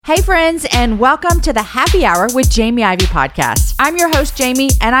Hey friends, and welcome to the Happy Hour with Jamie Ivey podcast. I'm your host,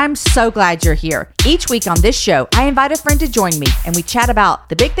 Jamie, and I'm so glad you're here. Each week on this show, I invite a friend to join me, and we chat about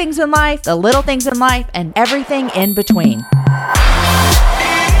the big things in life, the little things in life, and everything in between.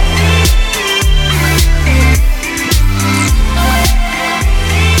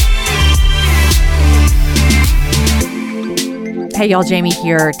 Hey y'all, Jamie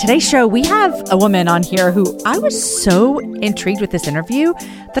here. Today's show, we have a woman on here who I was so intrigued with this interview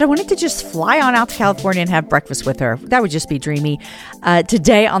that I wanted to just fly on out to California and have breakfast with her. That would just be dreamy.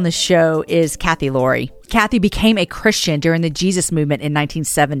 Today on the show is Cathe Laurie. Cathe became a Christian during the Jesus movement in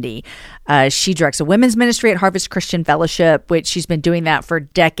 1970. She directs a women's ministry at Harvest Christian Fellowship, which she's been doing that for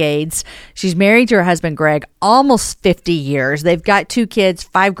decades. She's married to her husband, Greg, almost 50 years. They've got 2 kids,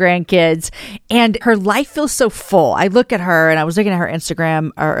 5 grandkids, and her life feels so full. I look at her, and I was looking at her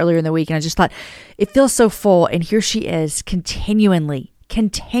Instagram earlier in the week, and I just thought, it feels so full. And here she is continually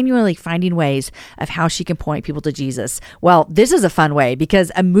finding ways of how she can point people to Jesus. Well, this is a fun way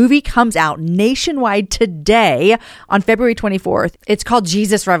because a movie comes out nationwide today on February 24th. It's called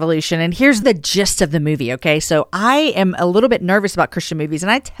Jesus Revolution. And here's the gist of the movie, okay? So I am a little bit nervous about Christian movies,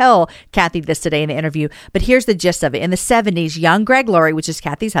 and I tell Cathe this today in the interview, but here's the gist of it. In the 70s, young Greg Laurie, which is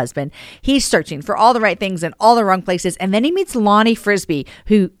Cathe's husband, he's searching for all the right things in all the wrong places. And then he meets Lonnie Frisbee,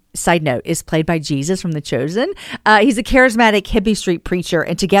 who, side note, is played by Jesus from The Chosen. He's a charismatic hippie street preacher,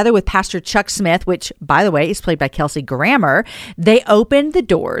 and together with Pastor Chuck Smith, which, by the way, is played by Kelsey Grammer, they opened the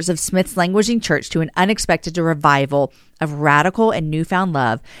doors of Smith's languishing church to an unexpected revival of radical and newfound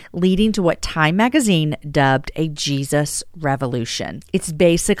love, leading to what Time magazine dubbed a Jesus Revolution. It's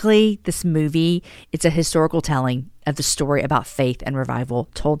basically this movie. It's a historical telling of the story about faith and revival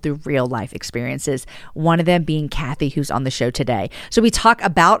told through real life experiences, one of them being Cathe, who's on the show today. So we talk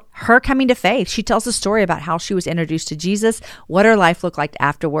about her coming to faith. She tells a story about how she was introduced to Jesus, what her life looked like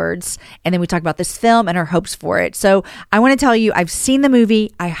afterwards, and then we talk about this film and her hopes for it. So I want to tell you, I've seen the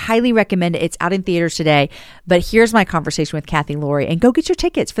movie. I highly recommend it. It's out in theaters today, but here's my conversation with Cathe Laurie, and go get your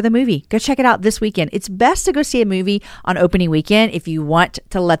tickets for the movie. Go check it out this weekend. It's best to go see a movie on opening weekend if you want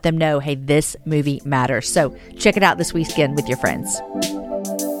to let them know, hey, this movie matters. So check it out this weekend with your friends.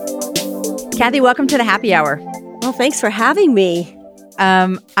 Cathe, welcome to the Happy Hour. Well, thanks for having me.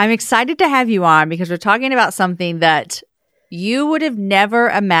 I'm excited to have you on because we're talking about something that you would have never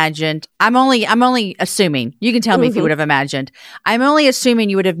imagined. I'm only assuming. You can tell me if you would have imagined. I'm only assuming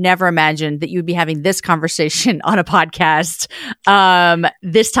you would have never imagined that you would be having this conversation on a podcast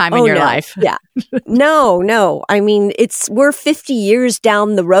this time in your life. Yeah. No. I mean, we're 50 years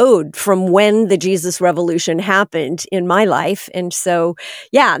down the road from when the Jesus Revolution happened in my life. And so,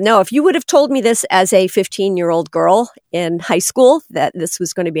 if you would have told me this as a 15-year-old girl in high school that this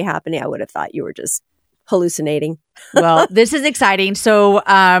was going to be happening, I would have thought you were just hallucinating. Well, this is exciting. So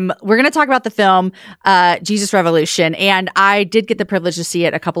we're going to talk about the film Jesus Revolution. And I did get the privilege to see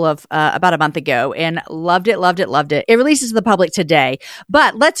it about a month ago and loved it. It releases to the public today.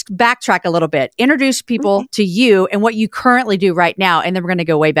 But let's backtrack a little bit. Introduce people to you and what you currently do right now. And then we're going to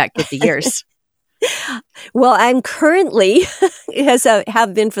go way back 50 years. Well, I'm currently,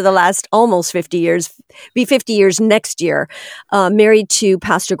 have been for the last almost 50 years, be 50 years next year, married to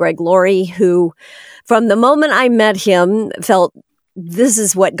Pastor Greg Laurie, who from the moment I met him felt this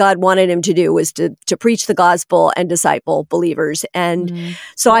is what God wanted him to do, was to preach the gospel and disciple believers. And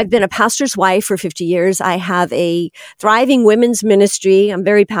so I've been a pastor's wife for 50 years. I have a thriving women's ministry. I'm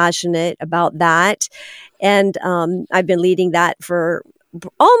very passionate about that. And I've been leading that for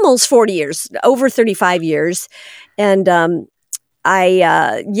almost 40 years, over 35 years. And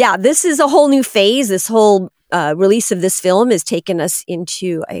this is a whole new phase. This whole release of this film has taken us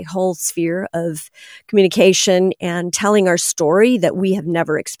into a whole sphere of communication and telling our story that we have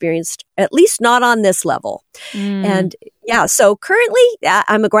never experienced, at least not on this level. And so currently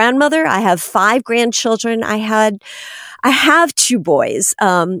I'm a grandmother. I have 5 grandchildren. I have 2 boys,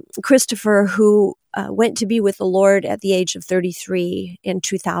 Christopher, who went to be with the Lord at the age of 33 in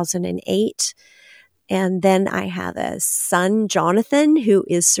 2008. And then I have a son, Jonathan, who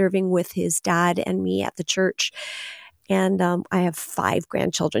is serving with his dad and me at the church. And I have 5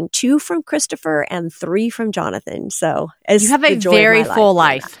 grandchildren, 2 from Christopher and 3 from Jonathan. So you have a very full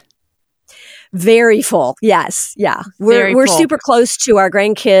life. Very full. Yes. Yeah. We're super close to our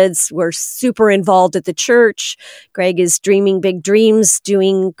grandkids. We're super involved at the church. Greg is dreaming big dreams,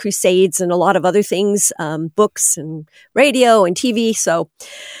 doing crusades and a lot of other things, books and radio and TV. So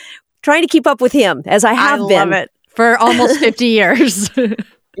trying to keep up with him as I have been. I love it. For almost 50 years.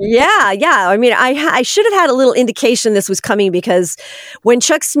 Yeah. I mean, I should have had a little indication this was coming because when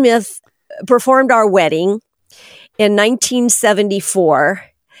Chuck Smith performed our wedding in 1974,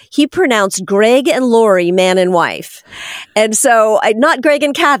 he pronounced Greg and Laurie man and wife. And so, not Greg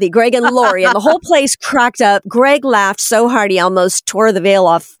and Cathe, Greg and Laurie. And the whole place cracked up. Greg laughed so hard he almost tore the veil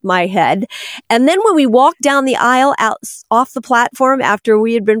off my head. And then when we walked down the aisle off the platform after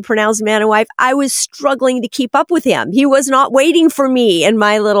we had been pronounced man and wife, I was struggling to keep up with him. He was not waiting for me in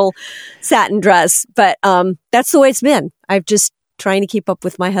my little satin dress. But that's the way it's been. I've just trying to keep up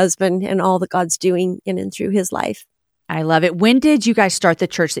with my husband and all that God's doing in and through his life. I love it. When did you guys start the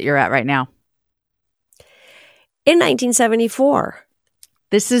church that you're at right now? In 1974.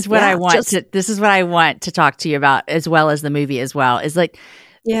 This is what I want to talk to you about, as well as the movie as well. Is like,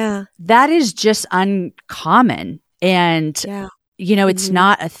 that is just uncommon. And it's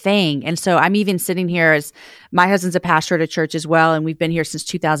not a thing. And so I'm even sitting here as my husband's a pastor at a church as well. And we've been here since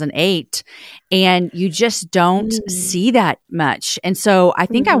 2008. And you just don't see that much. And so I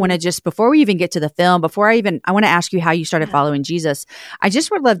think I want to just, before we even get to the film, I want to ask you how you started following Jesus. I just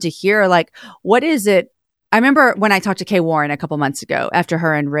would love to hear, like, what is it? I remember when I talked to Kay Warren a couple months ago after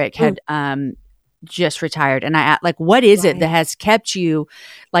her and Rick had, just retired. And I asked, like, what is it that has kept you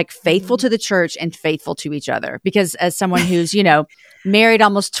like faithful to the church and faithful to each other? Because as someone who's, married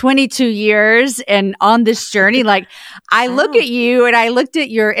almost 22 years and on this journey, like I look at you and I looked at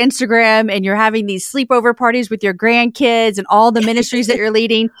your Instagram and you're having these sleepover parties with your grandkids and all the ministries that you're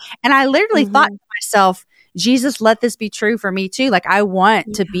leading. And I literally thought to myself, Jesus, let this be true for me too. Like I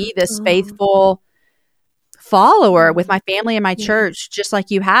want to be this faithful follower with my family and my church, just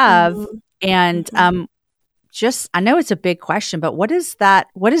like you have. And I know it's a big question, but what has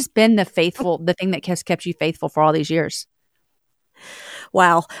been the thing that has kept you faithful for all these years?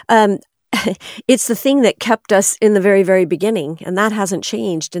 Wow. It's the thing that kept us in the very, very beginning, and that hasn't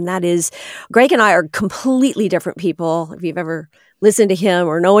changed. And that is, Greg and I are completely different people. If you've ever listened to him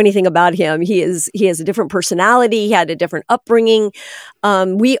or know anything about him, he has a different personality. He had a different upbringing.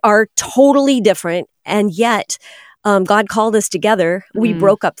 We are totally different, and yet God called us together. We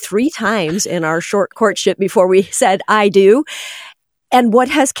broke up 3 times in our short courtship before we said, I do. And what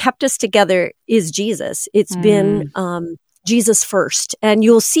has kept us together is Jesus. It's been Jesus first. And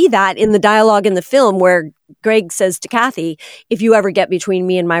you'll see that in the dialogue in the film where Greg says to Cathe, if you ever get between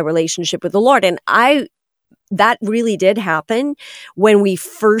me and my relationship with the Lord. And that really did happen when we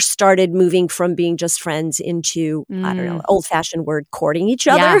first started moving from being just friends into, I don't know, old-fashioned word, courting each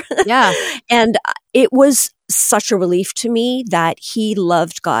other. Yeah. And it was such a relief to me that he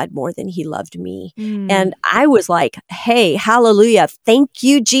loved God more than he loved me. And I was like, hey, hallelujah. Thank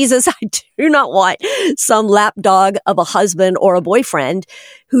you, Jesus. I do not want some lapdog of a husband or a boyfriend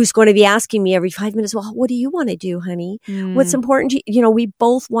who's going to be asking me every 5 minutes, well, what do you want to do, honey? What's important to you? We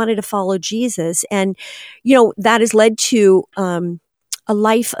both wanted to follow Jesus. And, that has led to, a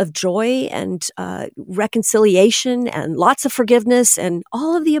life of joy and reconciliation and lots of forgiveness and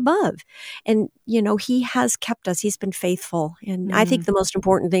all of the above. And, he has kept us. He's been faithful. And I think the most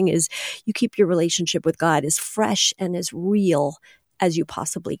important thing is you keep your relationship with God as fresh and as real as you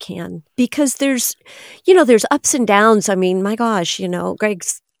possibly can. Because there's ups and downs. I mean, my gosh,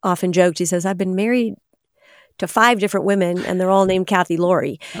 Greg's often joked. He says, I've been married to 5 different women and they're all named Cathe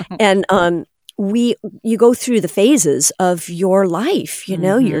Laurie. And, you go through the phases of your life,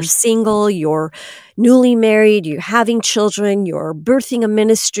 you're single, you're newly married, you're having children, you're birthing a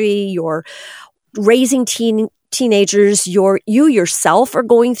ministry, you're raising teenagers, you yourself are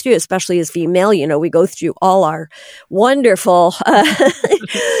going through, especially as female, we go through all our wonderful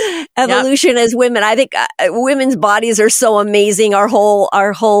evolution as women. I think women's bodies are so amazing. Our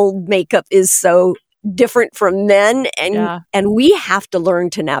whole makeup is so different from men, and we have to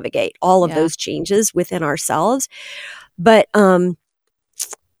learn to navigate all of those changes within ourselves. But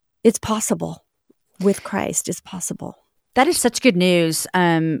it's possible. With Christ, it's possible. That is such good news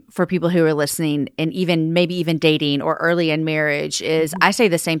for people who are listening and maybe even dating or early in marriage is I say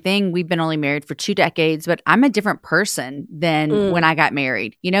the same thing. We've been only married for 2 decades, but I'm a different person than when I got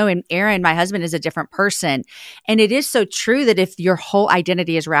married, and Aaron, my husband, is a different person. And it is so true that if your whole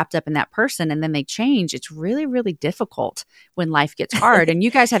identity is wrapped up in that person and then they change, it's really, really difficult when life gets hard. And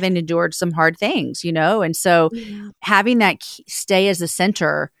you guys have endured some hard things, and so having that stay as the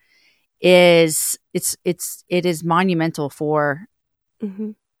center it is monumental for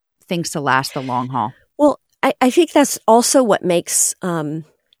things to last the long haul. Well, I think that's also what makes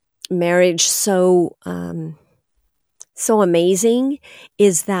marriage so amazing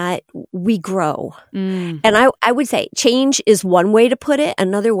is that we grow. And I would say change is one way to put it.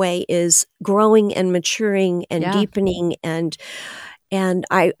 Another way is growing and maturing and deepening. And And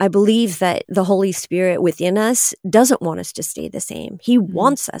I believe that the Holy Spirit within us doesn't want us to stay the same. He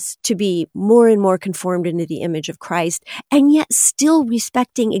wants us to be more and more conformed into the image of Christ, and yet still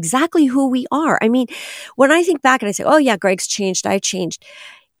respecting exactly who we are. I mean, when I think back and I say, oh yeah, Greg's changed, I changed.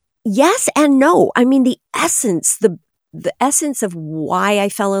 Yes and no. I mean, the essence of why I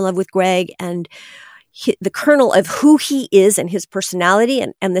fell in love with Greg and the kernel of who he is and his personality,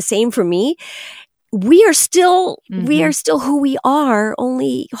 and the same for me. We are still who we are,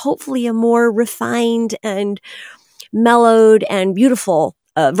 only hopefully a more refined and mellowed and beautiful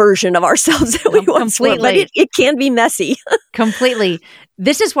version of ourselves that we once were. But it can be messy. Completely.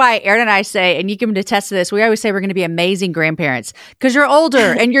 This is why Aaron and I say, and you can attest to this, we always say we're going to be amazing grandparents because you're older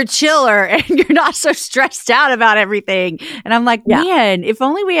and you're chiller and you're not so stressed out about everything. And I'm like, man, if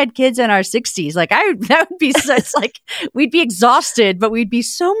only we had kids in our 60s, like that would be so, it's like we'd be exhausted, but we'd be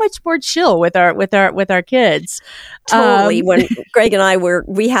so much more chill with our kids. Totally. When Greg and I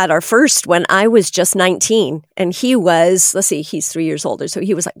we had our first when I was just 19 and he was, he's 3 years older. So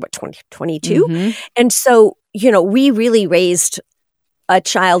he was like, what, 22? Mm-hmm. And so, we really raised a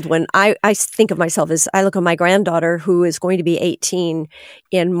child when I think of myself as I look at my granddaughter who is going to be 18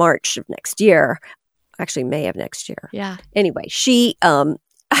 in March of next year, actually May of next year. Yeah. Anyway, she, I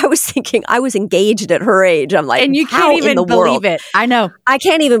was thinking I was engaged at her age. I'm like, and you can't even believe it. I know. I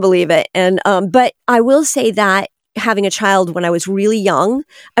can't even believe it. And, but I will say that having a child when I was really young,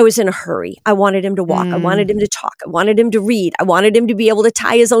 I was in a hurry. I wanted him to walk. I wanted him to talk. I wanted him to read. I wanted him to be able to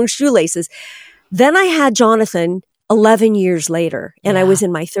tie his own shoelaces. Then I had Jonathan 11 years later, and I was in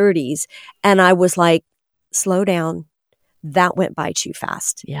my 30s, and I was like, slow down. That went by too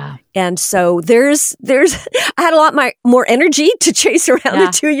fast. Yeah. And so there's, I had a lot more energy to chase around a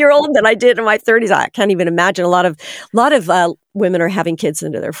 2-year-old than I did in my 30s. I can't even imagine. A lot of women are having kids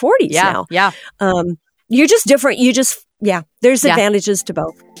into their 40s now. Yeah. You're just different. There's advantages to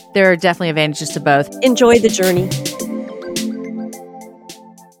both. There are definitely advantages to both. Enjoy the journey.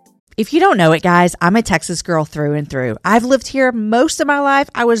 If you don't know it, guys, I'm a Texas girl through and through. I've lived here most of my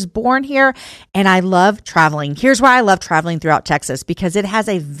life. I was born here and I love traveling. Here's why I love traveling throughout Texas, because it has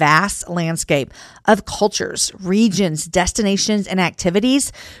a vast landscape of cultures, regions, destinations, and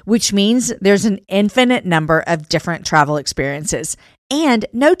activities, which means there's an infinite number of different travel experiences. And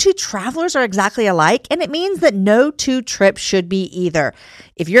no two travelers are exactly alike, and it means that no two trips should be either.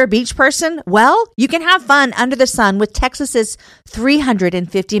 If you're a beach person, well, you can have fun under the sun with Texas's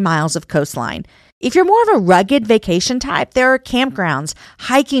 350 miles of coastline. If you're more of a rugged vacation type, there are campgrounds,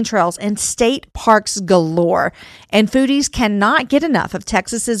 hiking trails, and state parks galore. And foodies cannot get enough of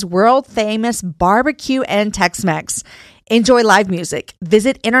Texas's world-famous barbecue and Tex-Mex. Enjoy live music,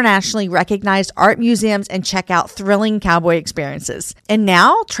 visit internationally recognized art museums, and check out thrilling cowboy experiences. And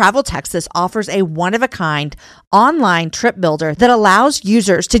now, Travel Texas offers a one-of-a-kind online trip builder that allows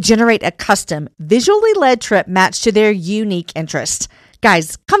users to generate a custom, visually led trip matched to their unique interests.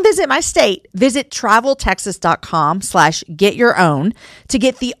 Guys, come visit my state. Visit traveltexas.com/getyourown to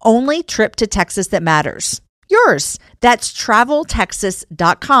get the only trip to Texas that matters. Yours. That's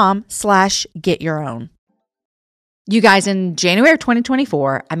traveltexas.com/getyourown. You guys, in January of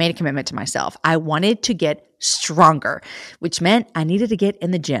 2024, I made a commitment to myself. I wanted to get stronger, which meant I needed to get in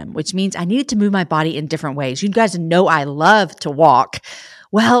the gym, which means I needed to move my body in different ways. You guys know I love to walk.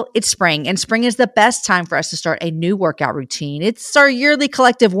 Well, it's spring, and spring is the best time for us to start a new workout routine. It's our yearly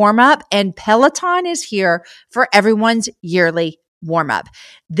collective warm-up, and Peloton is here for everyone's yearly warm-up.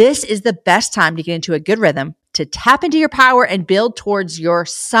 This is the best time to get into a good rhythm, to tap into your power and build towards your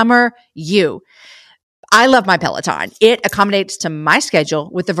summer you. I love my Peloton. It accommodates to my schedule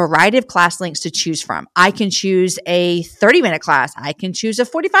with a variety of class links to choose from. I can choose a 30-minute class. I can choose a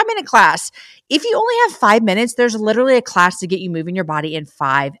 45-minute class. If you only have 5 minutes, there's literally a class to get you moving your body in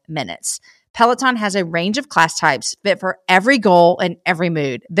 5 minutes. Peloton has a range of class types fit for every goal and every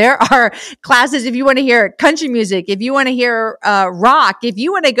mood. There are classes if you want to hear country music, if you want to hear rock, if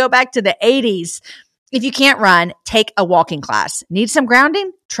you want to go back to the 80s. If you can't run, take a walking class. Need some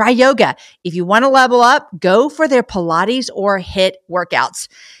grounding? Try yoga. If you want to level up, go for their Pilates or HIIT workouts.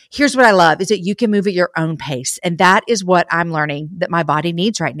 Here's what I love is that you can move at your own pace. And that is what I'm learning that my body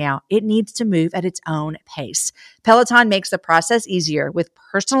needs right now. It needs to move at its own pace. Peloton makes the process easier with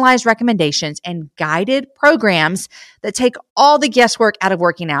personalized recommendations and guided programs that take all the guesswork out of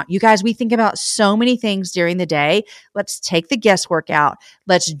working out. You guys, we think about so many things during the day. Let's take the guesswork out.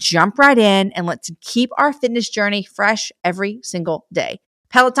 Let's jump right in and let's keep our fitness journey fresh every single day.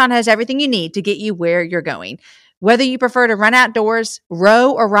 Peloton has everything you need to get you where you're going. Whether you prefer to run outdoors,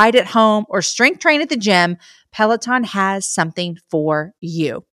 row or ride at home, or strength train at the gym, Peloton has something for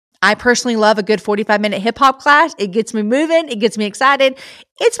you. I personally love a good 45-minute hip hop class. It gets me moving. It gets me excited.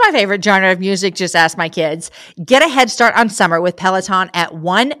 It's my favorite genre of music. Just ask my kids. Get a head start on summer with Peloton at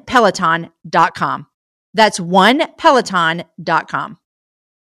onepeloton.com. That's onepeloton.com.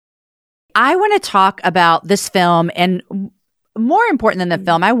 I want to talk about this film, and more important than the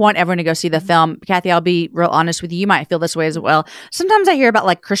film, I want everyone to go see the film. Cathe, I'll be real honest with you. You might feel this way as well. Sometimes I hear about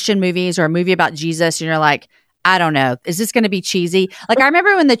like Christian movies or a movie about Jesus and you're like, I don't know. Is this going to be cheesy? Like I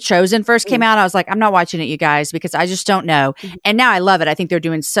remember when The Chosen first came out, I was like, I'm not watching it, you guys, because I just don't know. And now I love it. I think they're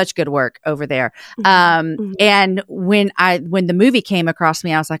doing such good work over there. And when the movie came across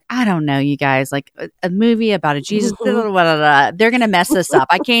me, I was like, I don't know, you guys, like a movie about a Jesus, they're going to mess this up.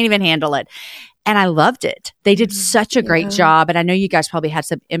 I can't even handle it. And I loved it. They did such a great job. And I know you guys probably had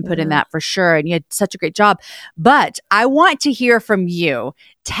some input in that for sure. And you had such a great job. But I want to hear from you.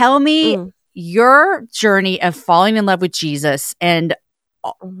 Tell me your journey of falling in love with Jesus and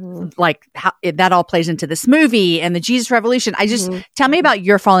like how that all plays into this movie and the Jesus revolution. Tell me about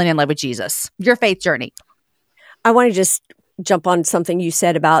your falling in love with Jesus, your faith journey. I want to just jump on something you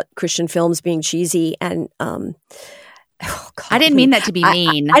said about Christian films being cheesy. And I didn't mean that to be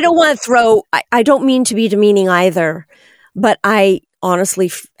mean. I don't want to throw, I don't mean to be demeaning either, but I honestly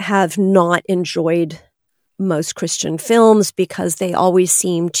have not enjoyed most Christian films because they always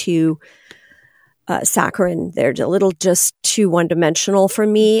seem too saccharine. They're a little just too one-dimensional for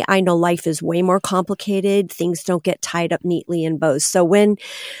me. I know life is way more complicated. Things don't get tied up neatly in bows. So when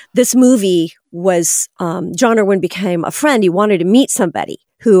this movie was, John Irwin became a friend, he wanted to meet somebody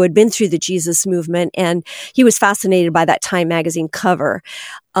who had been through the Jesus movement, and he was fascinated by that Time magazine cover,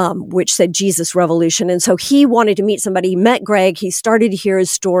 which said Jesus Revolution. And so he wanted to meet somebody. He met Greg. He started to hear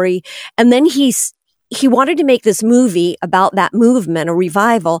his story, and then he wanted to make this movie about that movement, a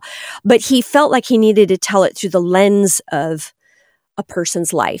revival, but he felt like he needed to tell it through the lens of a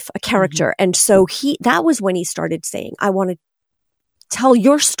person's life, a character. And so that was when he started saying, I want to tell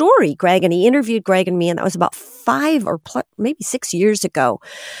your story, Greg. And he interviewed Greg and me, and that was about 5 or maybe 6 years ago.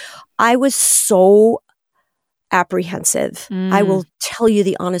 I was so apprehensive. I will tell you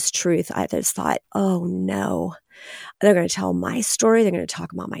the honest truth. I just thought, oh no. They're going to tell my story. They're going to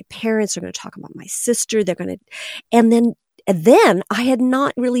talk about my parents. They're going to talk about my sister. And then I had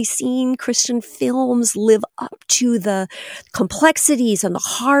not really seen Christian films live up to the complexities and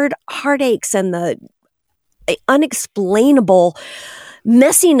the heartaches and the unexplainable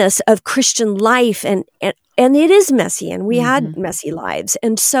messiness of Christian life. And it is messy, and we had messy lives.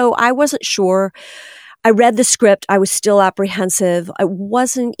 And so I wasn't sure. I read the script. I was still apprehensive. I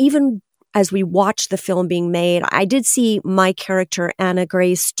wasn't even. As we watched the film being made, I did see my character, Anna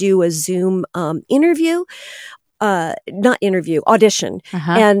Grace, do a Zoom audition.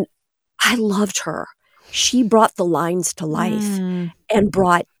 And I loved her. She brought the lines to life and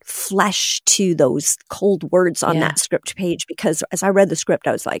brought flesh to those cold words on that script page, because as I read the script,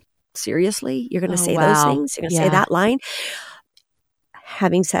 I was like, seriously? You're going to say those things? You're going to say that line?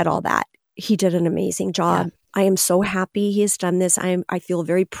 Having said all that, he did an amazing job. Yeah. I am so happy he has done this. I feel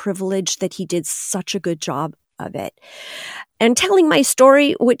very privileged that he did such a good job of it. And telling my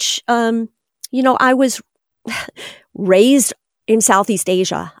story, which, I was raised in Southeast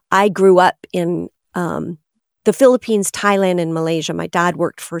Asia. I grew up in the Philippines, Thailand, and Malaysia. My dad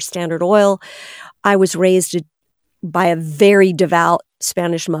worked for Standard Oil. I was raised by a very devout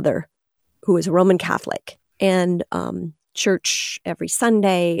Spanish mother who was a Roman Catholic. And church every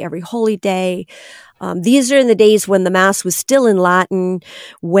Sunday, every holy day. These are in the days when the Mass was still in Latin,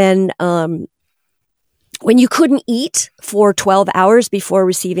 when you couldn't eat for 12 hours before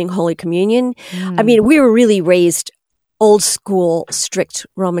receiving Holy Communion. I mean, we were really raised old school, strict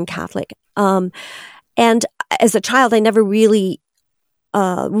Roman Catholic. And as a child, I never really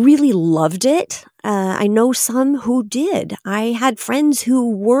loved it. I know some who did. I had friends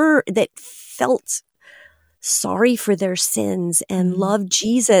that felt sorry for their sins and loved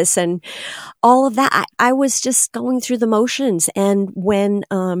Jesus and all of that. I was just going through the motions. And when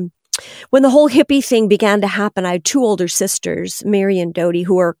the whole hippie thing began to happen, I had 2 older sisters, Mary and Dodie,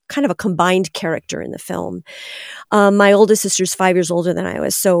 who are kind of a combined character in the film. My oldest sister's 5 years older than I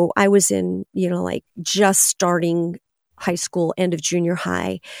was. So I was in, just starting high school, end of junior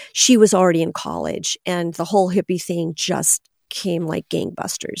high. She was already in college, and the whole hippie thing just came like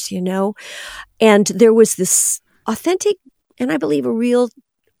gangbusters, and there was this authentic, and I believe a real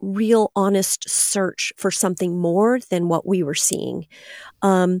honest search for something more than what we were seeing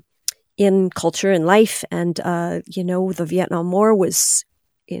in culture and life. And the Vietnam War was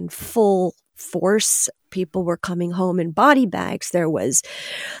in full force. People were coming home in body bags. There was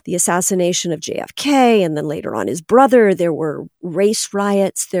the assassination of JFK, and then later on his brother. There were race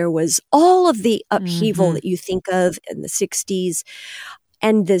riots. There was all of the upheaval that you think of in the 60s,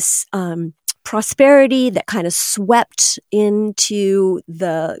 and this prosperity that kind of swept into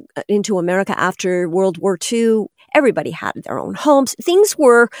America after World War II. Everybody had their own homes. Things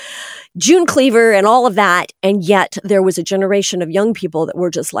were June Cleaver and all of that. And yet there was a generation of young people that were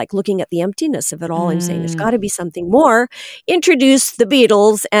just like looking at the emptiness of it all and saying, there's got to be something more. Introduce the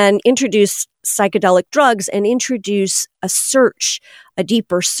Beatles and introduce psychedelic drugs and introduce a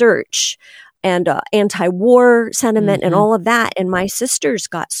deeper search and anti-war sentiment and all of that. And my sisters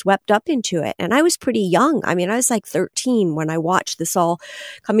got swept up into it. And I was pretty young. I mean, I was like 13 when I watched this all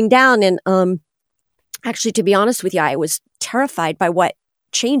coming down. And actually, to be honest with you, I was terrified by what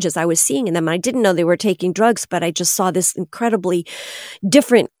changes I was seeing in them. I didn't know they were taking drugs, but I just saw this incredibly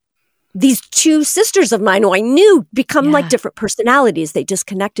different, these two sisters of mine who I knew become like different personalities. They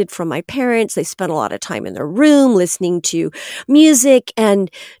disconnected from my parents. They spent a lot of time in their room listening to music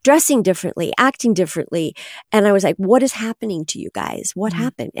and dressing differently, acting differently. And I was like, what is happening to you guys? What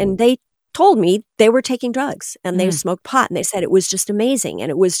happened? And they told me they were taking drugs and they smoked pot, and they said it was just amazing and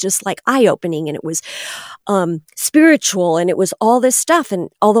it was just like eye-opening and it was spiritual and it was all this stuff. And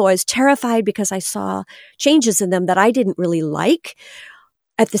although I was terrified because I saw changes in them that I didn't really like,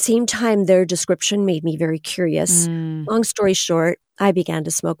 at the same time, their description made me very curious. Long story short, I began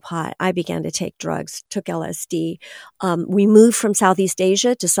to smoke pot. I began to take drugs, took LSD. We moved from Southeast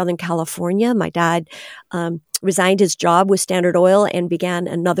Asia to Southern California. My dad resigned his job with Standard Oil and began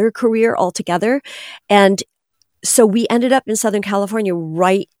another career altogether. And so we ended up in Southern California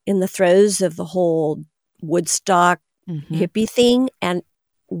right in the throes of the whole Woodstock hippie thing. And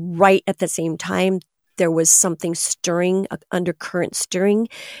right at the same time, there was something stirring, undercurrent stirring,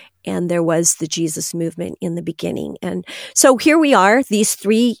 and there was the Jesus movement in the beginning. And so here we are, these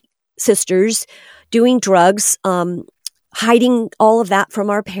three sisters doing drugs, hiding all of that from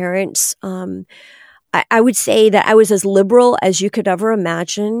our parents. I would say that I was as liberal as you could ever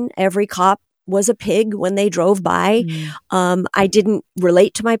imagine. Every cop was a pig when they drove by. I didn't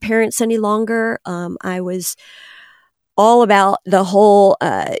relate to my parents any longer. I was all about the whole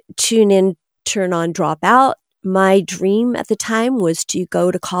tune in, turn on, drop out. My dream at the time was to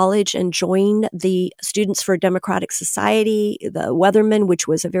go to college and join the Students for a Democratic Society, the Weathermen, which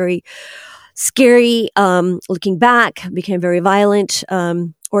was a very scary, looking back, became very violent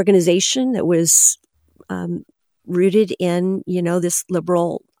organization that was rooted in, this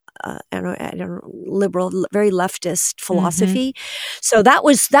liberal, liberal, very leftist philosophy. So that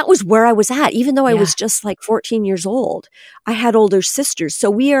was where I was at, even though I was just like 14 years old. I had older sisters. So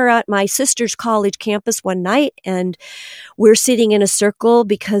we are at my sister's college campus one night and we're sitting in a circle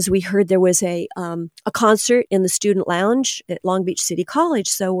because we heard there was a concert in the student lounge at Long Beach City College.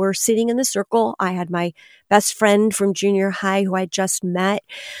 So we're sitting in the circle. I had my best friend from junior high who I just met,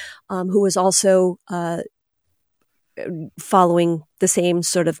 who was also, following the same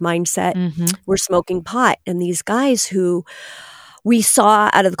sort of mindset. We're smoking pot. And these guys who we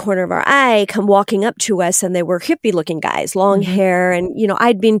saw out of the corner of our eye come walking up to us, and they were hippie looking guys, long hair. And,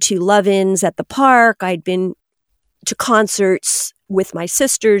 I'd been to Love-Ins at the park. I'd been to concerts with my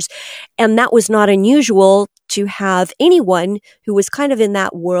sisters. And that was not unusual to have anyone who was kind of in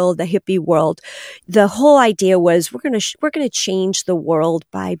that world, the hippie world. The whole idea was we're going to change the world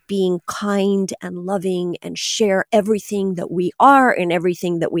by being kind and loving and share everything that we are and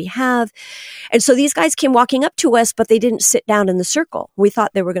everything that we have. And so these guys came walking up to us, but they didn't sit down in the circle. We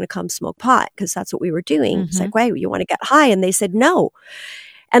thought they were going to come smoke pot because that's what we were doing. It's like, wait, you want to get high? And they said, no.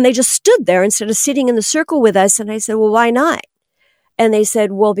 And they just stood there instead of sitting in the circle with us. And I said, well, why not? And they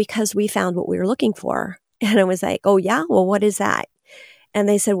said, well, because we found what we were looking for. And I was like, oh, yeah? Well, what is that? And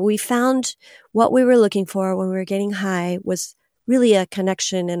they said, well, we found what we were looking for when we were getting high was really a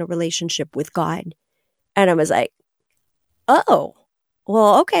connection and a relationship with God. And I was like, oh,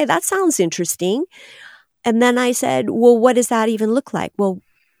 well, okay, that sounds interesting. And then I said, well, what does that even look like? Well,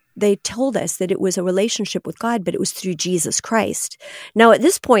 they told us that it was a relationship with God, but it was through Jesus Christ. Now, at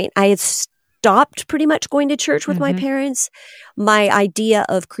this point, I had stopped pretty much going to church with my parents. My idea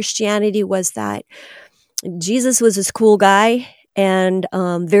of Christianity was that Jesus was this cool guy and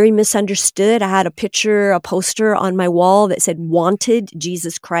very misunderstood. I had a poster on my wall that said "Wanted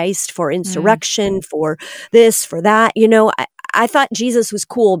Jesus Christ" for insurrection, for this, for that. I thought Jesus was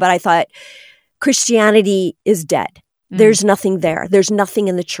cool, but I thought Christianity is dead. There's nothing there. There's nothing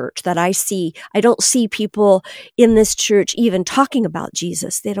in the church that I see. I don't see people in this church even talking about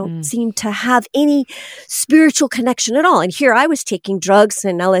Jesus. They don't seem to have any spiritual connection at all. And here I was taking drugs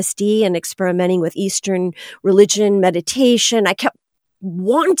and LSD and experimenting with Eastern religion, meditation. I kept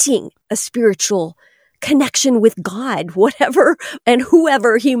wanting a spiritual connection with God, whatever and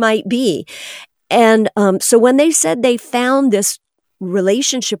whoever he might be. And so when they said they found this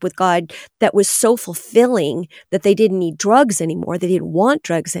relationship with God that was so fulfilling that they didn't need drugs anymore, they didn't want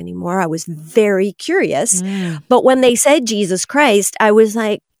drugs anymore, I was very curious. But when they said Jesus Christ, I was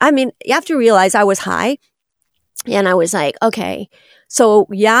like, you have to realize I was high. And I was like, okay, so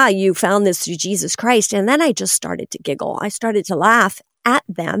yeah, you found this through Jesus Christ. And then I just started to giggle. I started to laugh at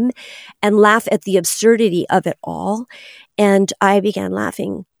them and laugh at the absurdity of it all. And I began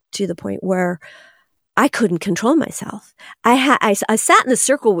laughing to the point where I couldn't control myself. I sat in the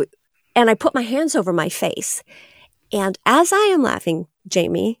circle and I put my hands over my face. And as I am laughing,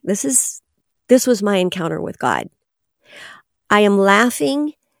 Jamie, this was my encounter with God. I am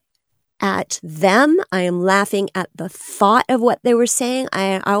laughing at them. I am laughing at the thought of what they were saying.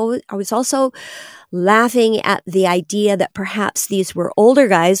 I was also laughing at the idea that perhaps these were older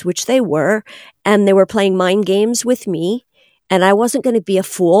guys, which they were, and they were playing mind games with me, and I wasn't going to be a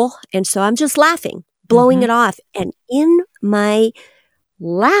fool. And so I'm just laughing, blowing it off. And in my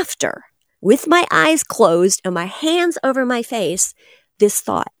laughter, with my eyes closed and my hands over my face, this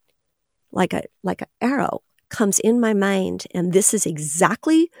thought, like an arrow, comes in my mind. And this is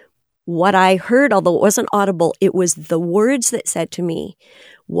exactly what I heard, although it wasn't audible. It was the words that said to me,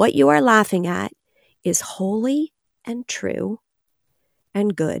 what you are laughing at is holy and true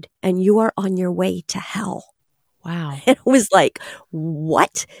and good, and you are on your way to hell. Wow. And it was like,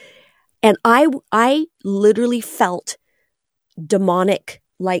 what? And I literally felt demonic,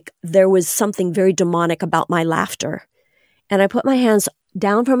 like there was something very demonic about my laughter. And I put my hands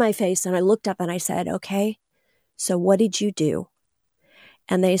down from my face and I looked up and I said, okay, so what did you do?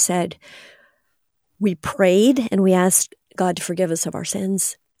 And they said, we prayed and we asked God to forgive us of our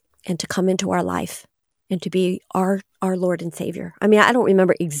sins and to come into our life and to be our Lord and Savior. I mean, I don't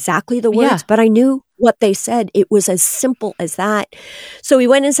remember exactly the words, but I knew what they said. It was as simple as that. So we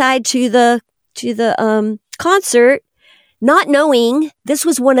went inside to the concert, not knowing this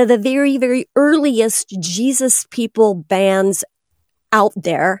was one of the very, very earliest Jesus people bands out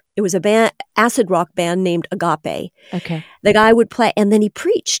there. It was a acid rock band named Agape. Okay. The guy would play, and then he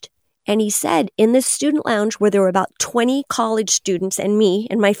preached. And he said, in this student lounge where there were about 20 college students and me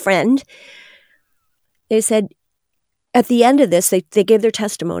and my friend, they said, at the end of this, they gave their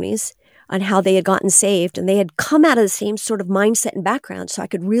testimonies on how they had gotten saved, and they had come out of the same sort of mindset and background, so I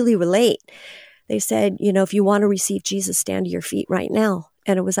could really relate. They said, if you want to receive Jesus, stand to your feet right now.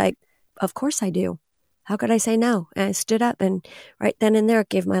 And it was like, of course I do. How could I say no? And I stood up and right then and there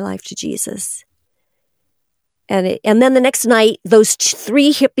gave my life to Jesus. And then the next night, those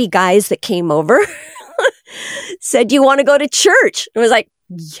 3 hippie guys that came over said, do you want to go to church? It was like,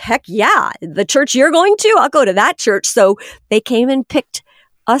 heck yeah. The church you're going to? I'll go to that church. So they came and picked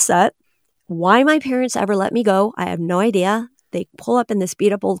us up. Why my parents ever let me go, I have no idea. They pull up in this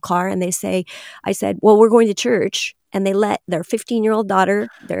beat up old car and I said, well, we're going to church. And they let their 15-year-old daughter,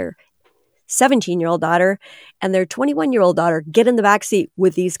 their 17-year-old daughter, and their 21-year-old daughter get in the back seat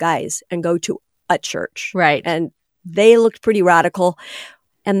with these guys and go to a church. Right. And they looked pretty radical.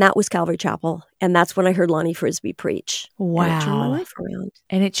 And that was Calvary Chapel. And that's when I heard Lonnie Frisbee preach. Wow. And it turned my life around.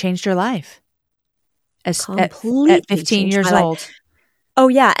 And it changed your life. Completely at 15 years old. Oh,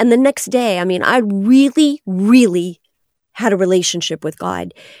 yeah. And the next day, I really, really had a relationship with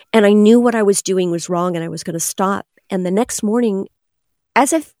God. And I knew what I was doing was wrong and I was going to stop. And the next morning,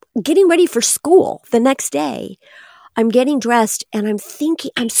 as if getting ready for school the next day, I'm getting dressed and I'm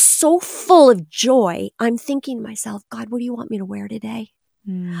thinking, I'm so full of joy. I'm thinking to myself, God, what do you want me to wear today?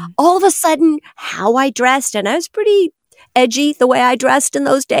 All of a sudden, how I dressed, and I was pretty edgy the way I dressed in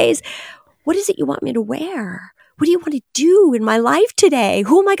those days. What is it you want me to wear? What do you want to do in my life today?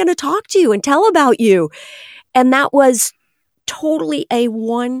 Who am I going to talk to and tell about you? And that was totally a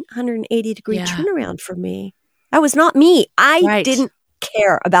 180-degree turnaround for me. That was not me. I didn't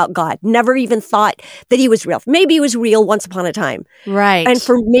care about God. Never even thought that he was real. Maybe he was real once upon a time. Right. And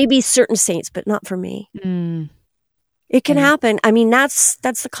for maybe certain saints, but not for me. It can happen. That's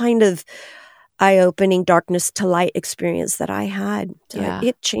the kind of eye-opening darkness to light experience that I had.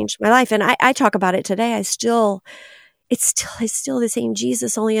 It changed my life. And I talk about it today. It's still the same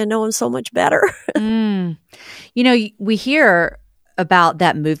Jesus, only I know him so much better. We hear about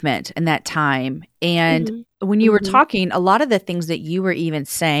that movement and that time. And when you were talking, a lot of the things that you were even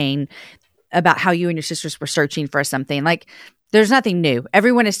saying about how you and your sisters were searching for something. Like, there's nothing new.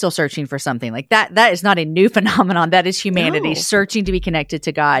 Everyone is still searching for something like that. That is not a new phenomenon. That is humanity searching to be connected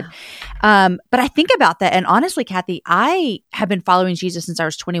to God. But I think about that. And honestly, Cathe, I have been following Jesus since I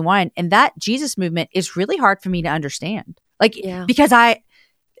was 21. And that Jesus movement is really hard for me to understand. Like, because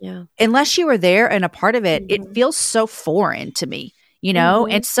unless you were there and a part of it, it feels so foreign to me, you know?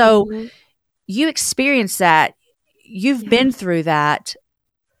 And so you experience that. You've been through that.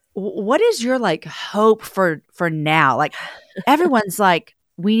 What is your like hope for now? Like, everyone's like,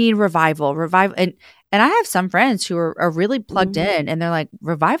 we need revival. And I have some friends who are really plugged in, and they're like,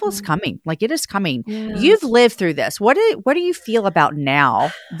 revival is coming. Like, it is coming. You've lived through this. What do you feel about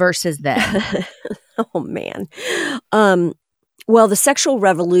now versus then? Oh man. Well, the sexual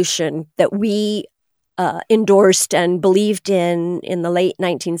revolution that we endorsed and believed in the late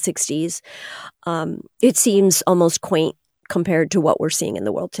 1960s, it seems almost quaint compared to what we're seeing in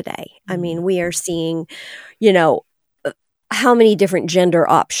the world today. I mean, we are seeing, how many different gender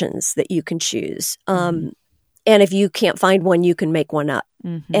options that you can choose. And if you can't find one, you can make one up.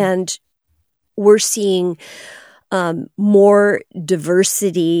 And we're seeing more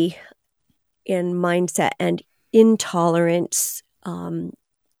diversity in mindset and intolerance,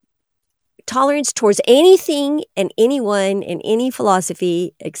 tolerance towards anything and anyone and any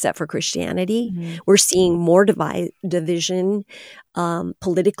philosophy except for Christianity. We're seeing more division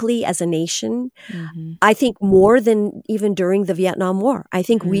politically as a nation. I think more than even during the Vietnam War. I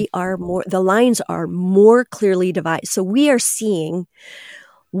think we are more, the lines are more clearly divided. So we are seeing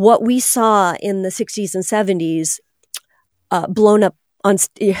what we saw in the 60s and 70s blown up on,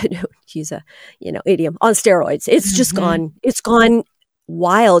 use a, idiom, on steroids. It's just gone. It's gone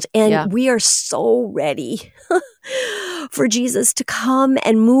wild. And we are so ready for Jesus to come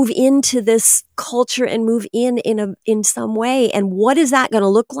and move into this culture and move in some way. And what is that going to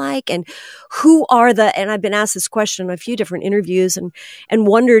look like? And who are and I've been asked this question in a few different interviews and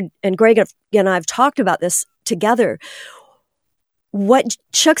wondered, and Greg and I've talked about this together, what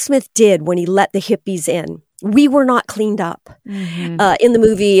Chuck Smith did when he let the hippies in. We were not cleaned up. In the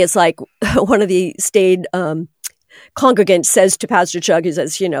movie, it's like one of the staid congregant says to Pastor Chuck, he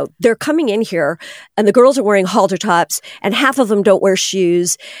says, they're coming in here and the girls are wearing halter tops and half of them don't wear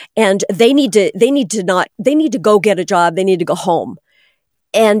shoes and they need to go get a job. They need to go home.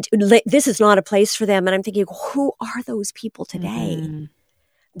 And this is not a place for them. And I'm thinking, who are those people today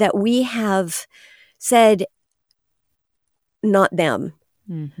that we have said, not them,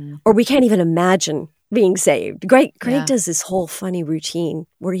 or we can't even imagine being saved? Greg does this whole funny routine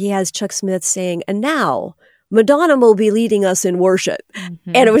where he has Chuck Smith saying, and now Madonna will be leading us in worship.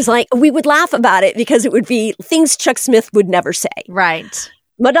 And it was like, we would laugh about it because it would be things Chuck Smith would never say. Right.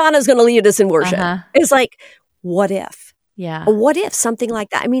 Madonna's going to lead us in worship. It's like, what if? Yeah. What if something like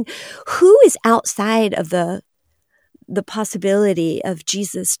that? I mean, who is outside of the possibility of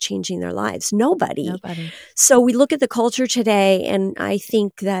Jesus changing their lives? Nobody. So we look at the culture today, and I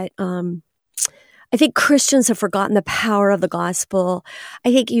think that I think Christians have forgotten the power of the gospel.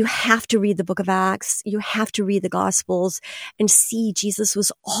 I think you have to read the book of Acts. You have to read the gospels and see Jesus was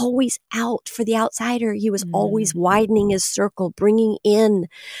always out for the outsider. He was always widening his circle, bringing in,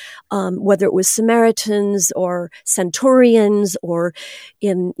 whether it was Samaritans or centurions or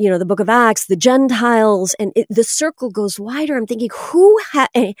in, the book of Acts, the Gentiles, and the circle goes wider. I'm thinking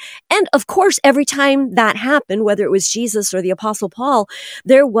and of course, every time that happened, whether it was Jesus or the Apostle Paul,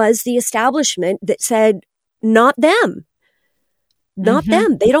 there was the establishment that said, not them, not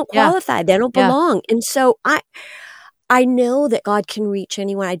them. They don't qualify. They don't belong. And so I know that God can reach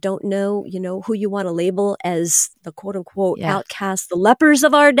anyone. I don't know, who you want to label as the quote unquote outcasts, the lepers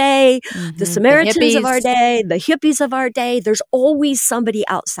of our day, the Samaritans of our day, the hippies of our day. There's always somebody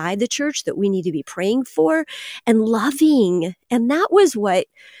outside the church that we need to be praying for and loving. And that was what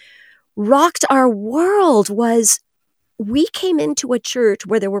rocked our world. Was we came into a church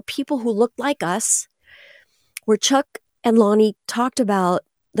where there were people who looked like us, where Chuck and Lonnie talked about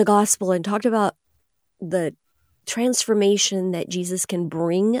the gospel and talked about the transformation that Jesus can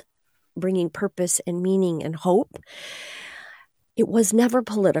bringing purpose and meaning and hope. It was never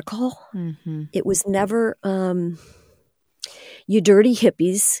political. It was never, you dirty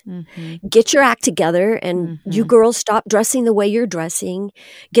hippies, get your act together, and you girls stop dressing the way you're dressing,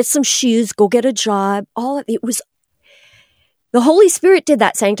 get some shoes, go get a job. It was the Holy Spirit did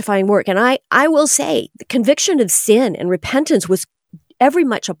that sanctifying work. And I will say the conviction of sin and repentance was every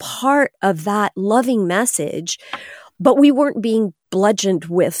much a part of that loving message, but we weren't being bludgeoned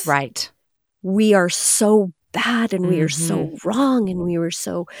with, we are so bad and we are so wrong and we were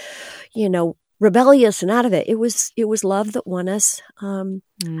so, rebellious and out of it. It was love that won us.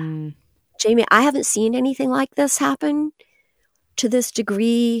 Jamie, I haven't seen anything like this happen to this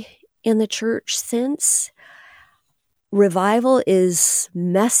degree in the church since. Revival is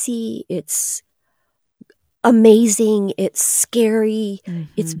messy. It's amazing. It's scary.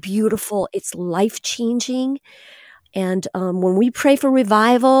 It's beautiful. It's life-changing. And when we pray for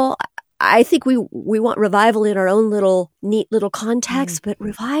revival, I think we want revival in our own little neat little context. But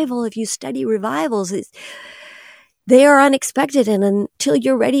revival, if you study revivals, they are unexpected. And until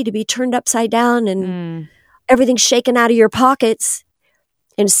you're ready to be turned upside down and everything's shaken out of your pockets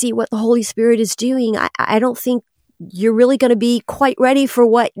and see what the Holy Spirit is doing, I don't think you're really going to be quite ready for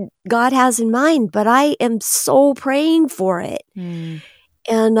what God has in mind. But I am so praying for it. And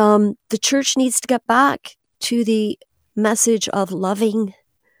the church needs to get back to the message of loving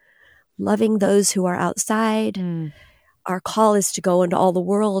those who are outside. Our call is to go into all the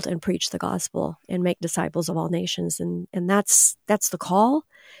world and preach the gospel and make disciples of all nations. And that's the call.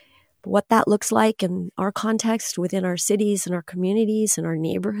 But what that looks like in our context within our cities and our communities and our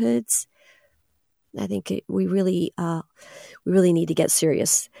neighborhoods, I think we really need to get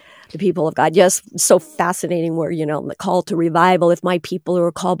serious. The people of God. Yes, so fascinating where, the call to revival. If my people who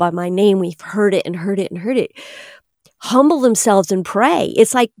are called by my name, we've heard it and heard it and heard it. Humble themselves and pray.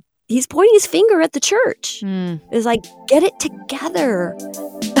 It's like he's pointing his finger at the church. It's like, get it together.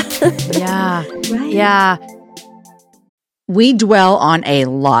 Yeah. Right? Yeah. We dwell on a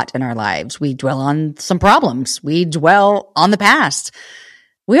lot in our lives. We dwell on some problems. We dwell on the past.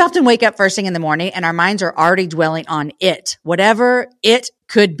 We often wake up first thing in the morning and our minds are already dwelling on it, whatever it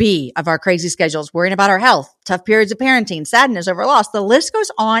could be of our crazy schedules, worrying about our health, tough periods of parenting, sadness over loss. The list goes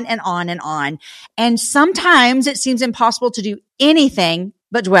on and on and on. And sometimes it seems impossible to do anything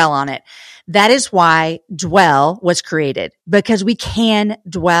but dwell on it. That is why Dwell was created, because we can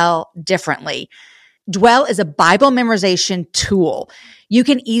dwell differently. Dwell is a Bible memorization tool. You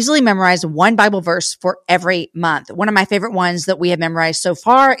can easily memorize one Bible verse for every month. One of my favorite ones that we have memorized so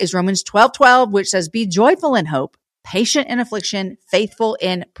far is Romans 12:12, which says, "Be joyful in hope, patient in affliction, faithful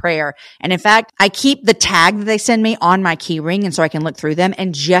in prayer." And in fact, I keep the tag that they send me on my key ring, and so I can look through them.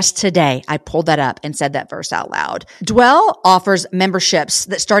 And just today, I pulled that up and said that verse out loud. Dwell offers memberships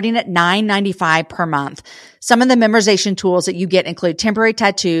that starting at $9.95 per month. Some of the memorization tools that you get include temporary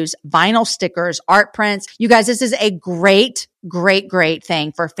tattoos, vinyl stickers, art prints. You guys, this is a great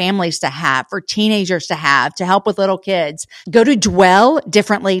thing for families to have, for teenagers to have, to help with little kids. Go to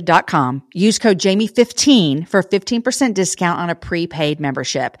dwelldifferently.com. Use code Jamie15 for 15% discount on a prepaid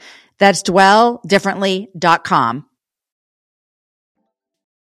membership. That's dwelldifferently.com.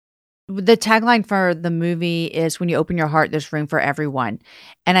 The tagline for the movie is, when you open your heart, there's room for everyone.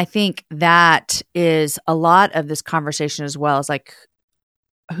 And I think that is a lot of this conversation as well. Is like,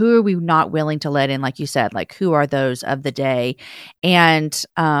 who are we not willing to let in? Like you said, like, who are those of the day? And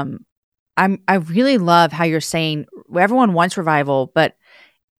I really love how you're saying everyone wants revival, but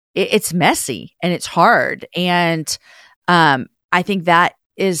it's messy and it's hard. And I think that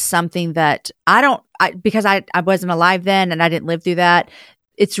is something that because I wasn't alive then and I didn't live through that.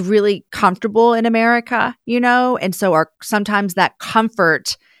 It's really comfortable in America, and so sometimes that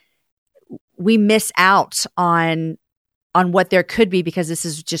comfort, we miss out on what there could be because this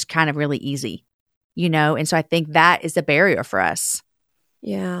is just kind of really easy, and so I think that is a barrier for us.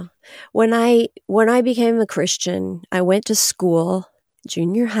 Yeah. When I became a Christian, I went to school.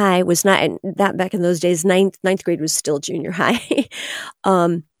 Junior high was not that back in those days. Ninth grade was still junior high.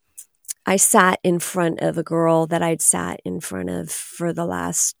 I sat in front of a girl that I'd sat in front of for the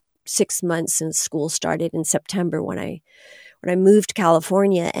last 6 months since school started in September when I moved to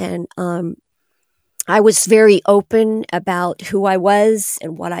California. And I was very open about who I was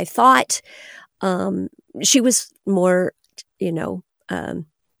and what I thought. She was more, she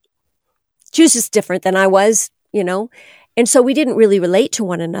was just different than I was, And so we didn't really relate to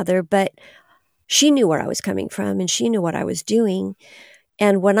one another, but she knew where I was coming from and she knew what I was doing.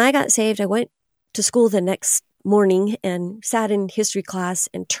 And when I got saved, I went to school the next morning and sat in history class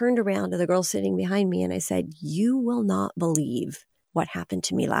and turned around to the girl sitting behind me and I said, "You will not believe what happened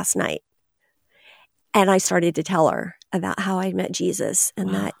to me last night." And I started to tell her about how I met Jesus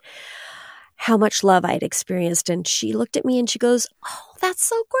and that how much love I had experienced. And she looked at me and she goes, "Oh, that's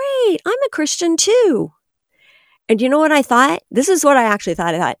so great. I'm a Christian too." And you know what I thought? This is what I actually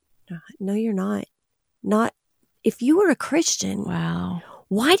thought. I thought, "No, you're not. Not if you were a Christian. Wow.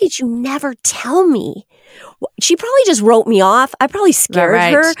 Why did you never tell me?" She probably just wrote me off. I probably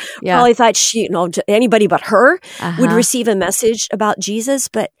scared her. Yeah. Probably thought anybody but her would receive a message about Jesus.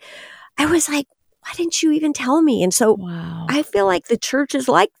 But I was like, why didn't you even tell me? And so I feel like the church is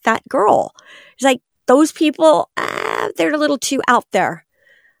like that girl. It's like those people, they're a little too out there.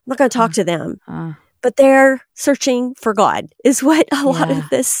 not going to talk to them. But they're searching for God is what a lot of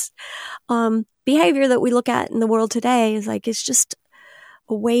this behavior that we look at in the world today is like. It's just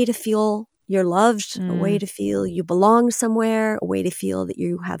a way to feel you're loved, a way to feel you belong somewhere, a way to feel that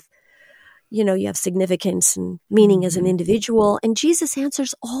you have significance and meaning as an individual. And Jesus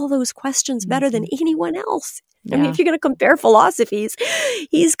answers all those questions better than anyone else. I mean, if you're going to compare philosophies,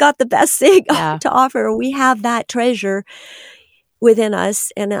 he's got the best thing to offer. We have that treasure within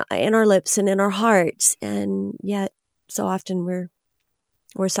us and in our lips and in our hearts. And yet so often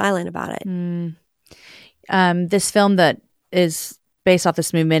we're silent about it. This film that is based off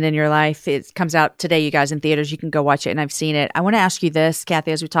this movement in your life, it comes out today, you guys, in theaters. You can go watch it, and I've seen it. I want to ask you this, Cathe,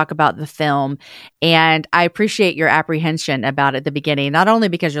 as we talk about the film, and I appreciate your apprehension about it at the beginning, not only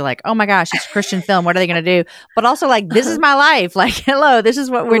because you're like, oh my gosh, it's a Christian film, what are they going to do? But also like, this is my life. Like, hello, this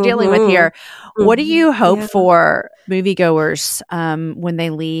is what we're dealing with here. What do you hope for moviegoers when they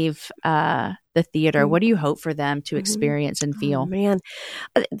leave the theater? What do you hope for them to experience and feel? Oh, man,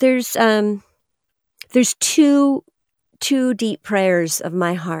 there's two deep prayers of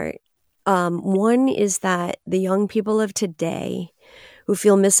my heart. One is that the young people of today who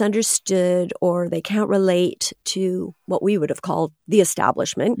feel misunderstood or they can't relate to what we would have called the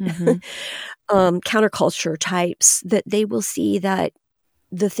establishment, counterculture types, that they will see that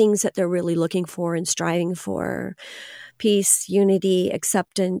the things that they're really looking for and striving for, peace, unity,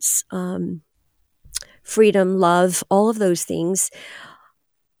 acceptance, freedom, love, all of those things,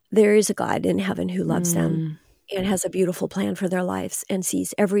 there is a God in heaven who loves them and has a beautiful plan for their lives and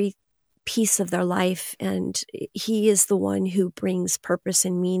sees every piece of their life. And he is the one who brings purpose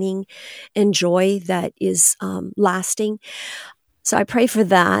and meaning and joy that is lasting. So I pray for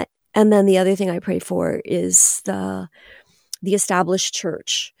that. And then the other thing I pray for is the established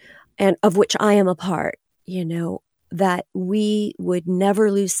church, and of which I am a part, that we would never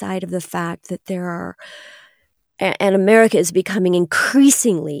lose sight of the fact that there are, and America is becoming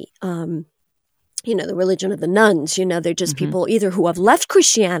increasingly, the religion of the nuns. They're just people either who have left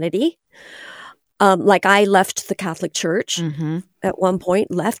Christianity, like I left the Catholic Church at one point,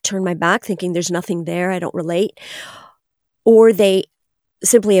 turned my back thinking there's nothing there, I don't relate. Or they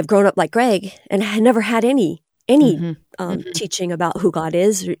simply have grown up like Greg and had never had any teaching about who God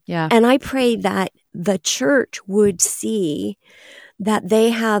is. And I pray that the church would see that they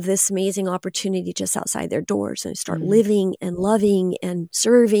have this amazing opportunity just outside their doors and start living and loving and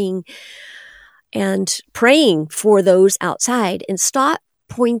serving and praying for those outside and stop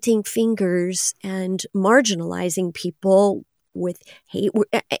pointing fingers and marginalizing people with hate.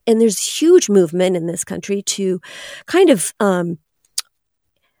 And there's a huge movement in this country to kind of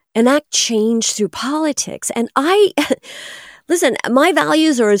enact change through politics. And listen, my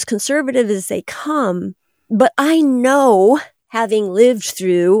values are as conservative as they come, but I know, having lived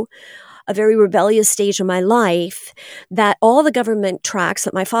through a very rebellious stage of my life, that all the government tracts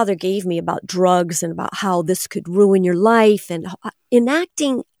that my father gave me about drugs and about how this could ruin your life and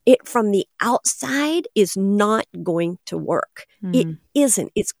enacting it from the outside is not going to work. It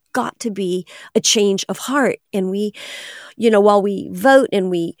isn't. It's got to be a change of heart. And we, while we vote and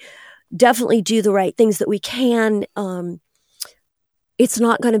we definitely do the right things that we can, it's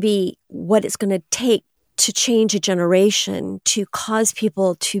not going to be what it's going to take to change a generation, to cause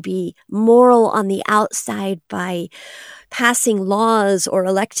people to be moral on the outside by passing laws or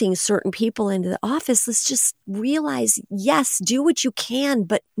electing certain people into the office. Let's just realize, yes, do what you can,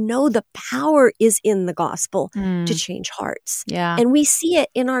 but know the power is in the gospel to change hearts. Yeah. And we see it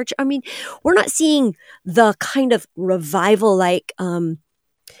in we're not seeing the kind of revival like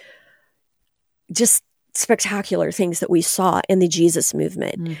just spectacular things that we saw in the Jesus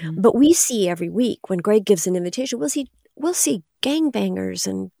movement. But we see every week when Greg gives an invitation, we'll see gangbangers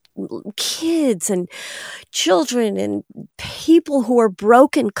and kids and children and people who are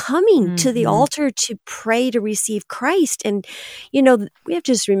broken coming to the altar to pray to receive Christ. And, we have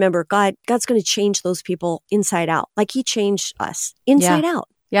to just remember God's going to change those people inside out, like he changed us inside out.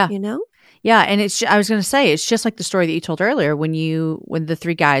 Yeah. Yeah, and I was going to say, it's just like the story that you told earlier when the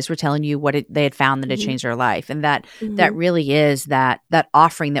three guys were telling you what they had found that had changed their life, and that really is that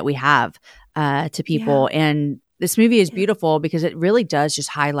offering that we have to people. Yeah. And this movie is beautiful because it really does just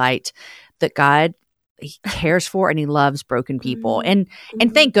highlight that God, he cares for and he loves broken people, and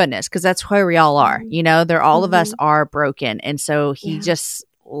thank goodness, because that's where we all are. They're all of us are broken, and so he just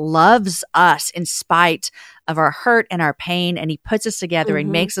loves us in spite of our hurt and our pain, and he puts us together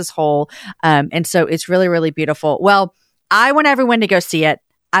and makes us whole. And so it's really, really beautiful. Well, I want everyone to go see it.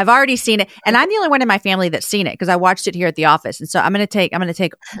 I've already seen it, and I'm the only one in my family that's seen it because I watched it here at the office. And so I'm going to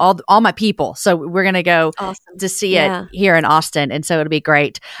take all my people. So we're going to go to see it here in Austin, and so it'll be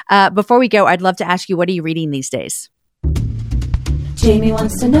great. Before we go, I'd love to ask you, what are you reading these days? Jamie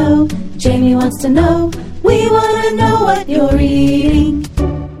wants to know. Jamie wants to know. We want to know what you're reading.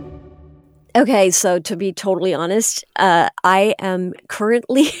 Okay, so to be totally honest, I am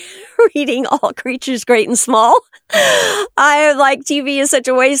currently reading All Creatures Great and Small. I like TV is such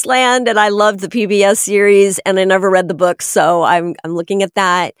a wasteland, and I loved the PBS series, and I never read the book, so I'm looking at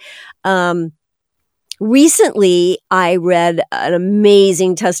that. Recently, I read an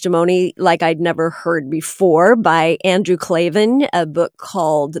amazing testimony like I'd never heard before by Andrew Klavan, a book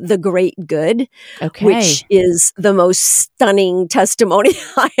called The Great Good, which is the most stunning testimony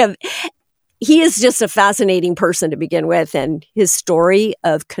I have. He is just a fascinating person to begin with, and his story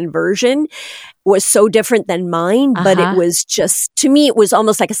of conversion was so different than mine, but it was just, to me, it was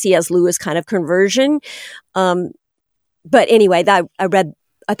almost like a C.S. Lewis kind of conversion. But anyway,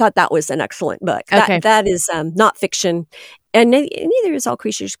 I thought that was an excellent book. That is not fiction, and neither is All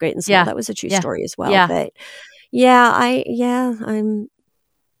Creatures Great and Small. Yeah. That was a true story as well. Yeah. But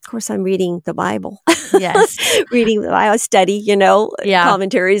of course, I'm reading the Bible. Yes. Reading the Bible, I study,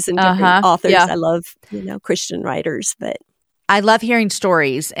 commentaries and different authors. Yeah. I love, Christian writers, but I love hearing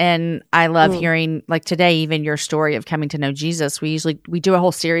stories, and I love hearing, like today, even your story of coming to know Jesus. We do a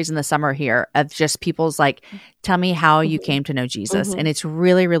whole series in the summer here of just people's like, tell me how you came to know Jesus. And it's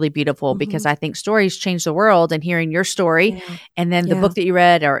really, really beautiful because I think stories change the world, and hearing your story and then the book that you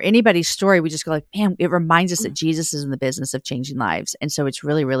read or anybody's story, we just go like, man, it reminds us that Jesus is in the business of changing lives. And so it's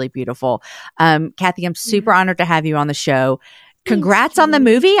really, really beautiful. Cathe, I'm super honored to have you on the show. Congrats on the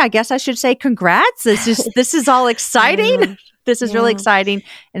movie. I guess I should say congrats. This is all exciting. This is really exciting.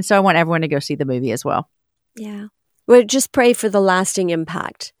 And so I want everyone to go see the movie as well. Yeah. Well, just pray for the lasting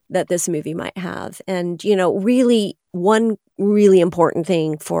impact that this movie might have. And, really one really important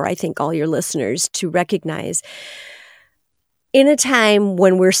thing for, I think, all your listeners to recognize in a time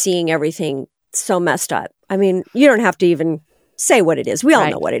when we're seeing everything so messed up. I mean, you don't have to even say what it is. We all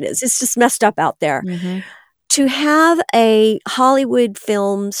know what it is. It's just messed up out there. To have a Hollywood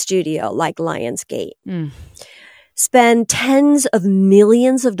film studio like Lionsgate spend tens of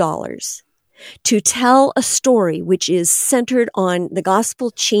millions of dollars to tell a story which is centered on the gospel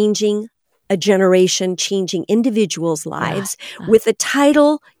changing a generation, changing individuals' lives with the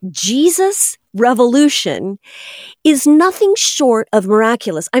title Jesus Revolution is nothing short of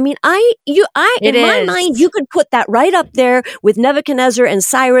miraculous. I mean, in my mind, you could put that right up there with Nebuchadnezzar and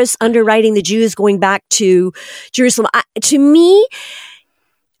Cyrus underwriting the Jews going back to Jerusalem. To me,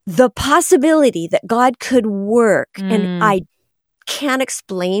 the possibility that God could work, and I can't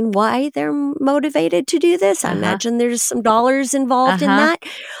explain why they're motivated to do this. I imagine there's some dollars involved in that.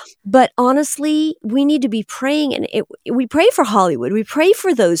 But honestly, we need to be praying, and we pray for Hollywood. We pray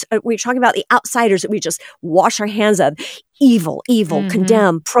for those. We're talking about the outsiders that we just wash our hands of. Evil,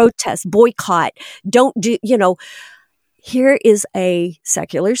 condemn, protest, boycott. Don't do, here is a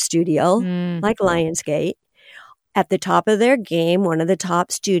secular studio like Lionsgate at the top of their game, one of the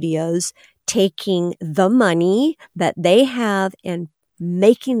top studios, taking the money that they have and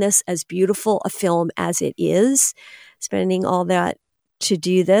making this as beautiful a film as it is, spending all that to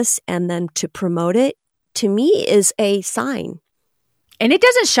do this and then to promote it, to me is a sign. And it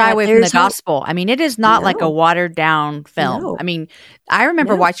doesn't shy away from the gospel. I mean, it is not like a watered down film. No. I mean, I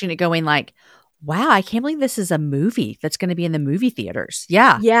remember watching it going like, wow, I can't believe this is a movie that's going to be in the movie theaters.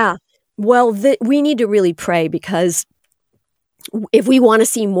 Yeah. Yeah. Well, we need to really pray, because if we want to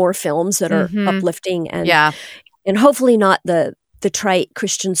see more films that are uplifting and hopefully not the trite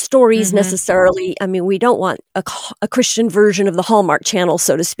Christian stories necessarily. I mean, we don't want a Christian version of the Hallmark Channel,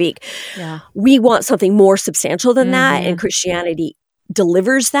 so to speak. Yeah. We want something more substantial than that, and Christianity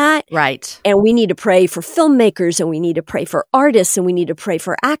delivers that. Right. And we need to pray for filmmakers, and we need to pray for artists, and we need to pray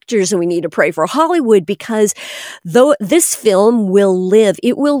for actors, and we need to pray for Hollywood, because though this film will live,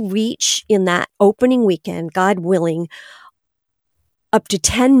 it will reach in that opening weekend, God willing, up to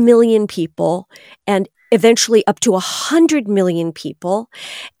 10 million people, and eventually up to 100 million people.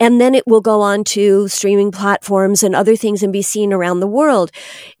 And then it will go on to streaming platforms and other things and be seen around the world.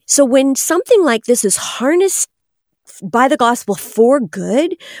 So when something like this is harnessed by the gospel for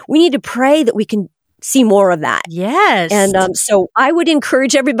good, we need to pray that we can see more of that. Yes. And so I would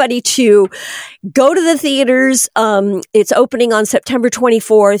encourage everybody to go to the theaters. It's opening on September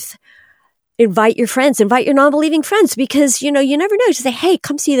 24th. invite your friends, invite your non-believing friends, because, you never know. Just say, hey,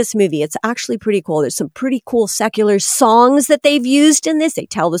 come see this movie. It's actually pretty cool. There's some pretty cool secular songs that they've used in this. They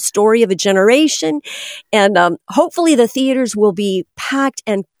tell the story of a generation. And hopefully the theaters will be packed.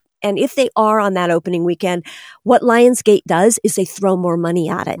 And if they are on that opening weekend, what Lionsgate does is they throw more money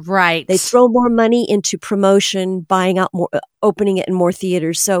at it. Right. They throw more money into promotion, buying out more, opening it in more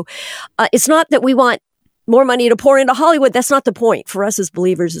theaters. So it's not that we want more money to pour into Hollywood. That's not the point. For us as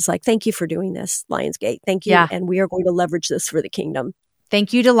believers, it's like, thank you for doing this, Lionsgate. Thank you. Yeah. And we are going to leverage this for the kingdom.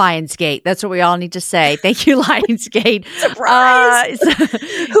 Thank you to Lionsgate. That's what we all need to say. Thank you, Lionsgate. Surprise!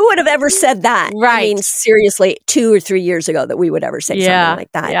 Who would have ever said that? Right. I mean, seriously, 2 or 3 years ago that we would ever say something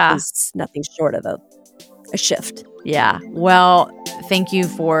like that. Yeah. Is nothing short of a shift. Yeah. Well, thank you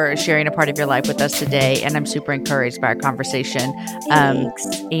for sharing a part of your life with us today. And I'm super encouraged by our conversation. Thanks.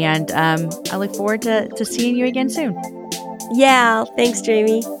 And I look forward to seeing you again soon. Yeah. Thanks,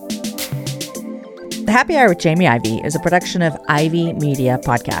 Jamie. The Happy Hour with Jamie Ivey is a production of Ivy Media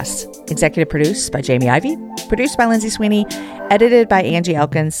Podcasts. Executive produced by Jamie Ivey. Produced by Lindsay Sweeney. Edited by Angie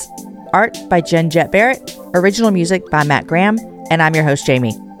Elkins. Art by Jen Jett Barrett. Original music by Matt Graham. And I'm your host,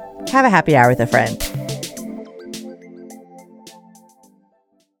 Jamie. Have a happy hour with a friend.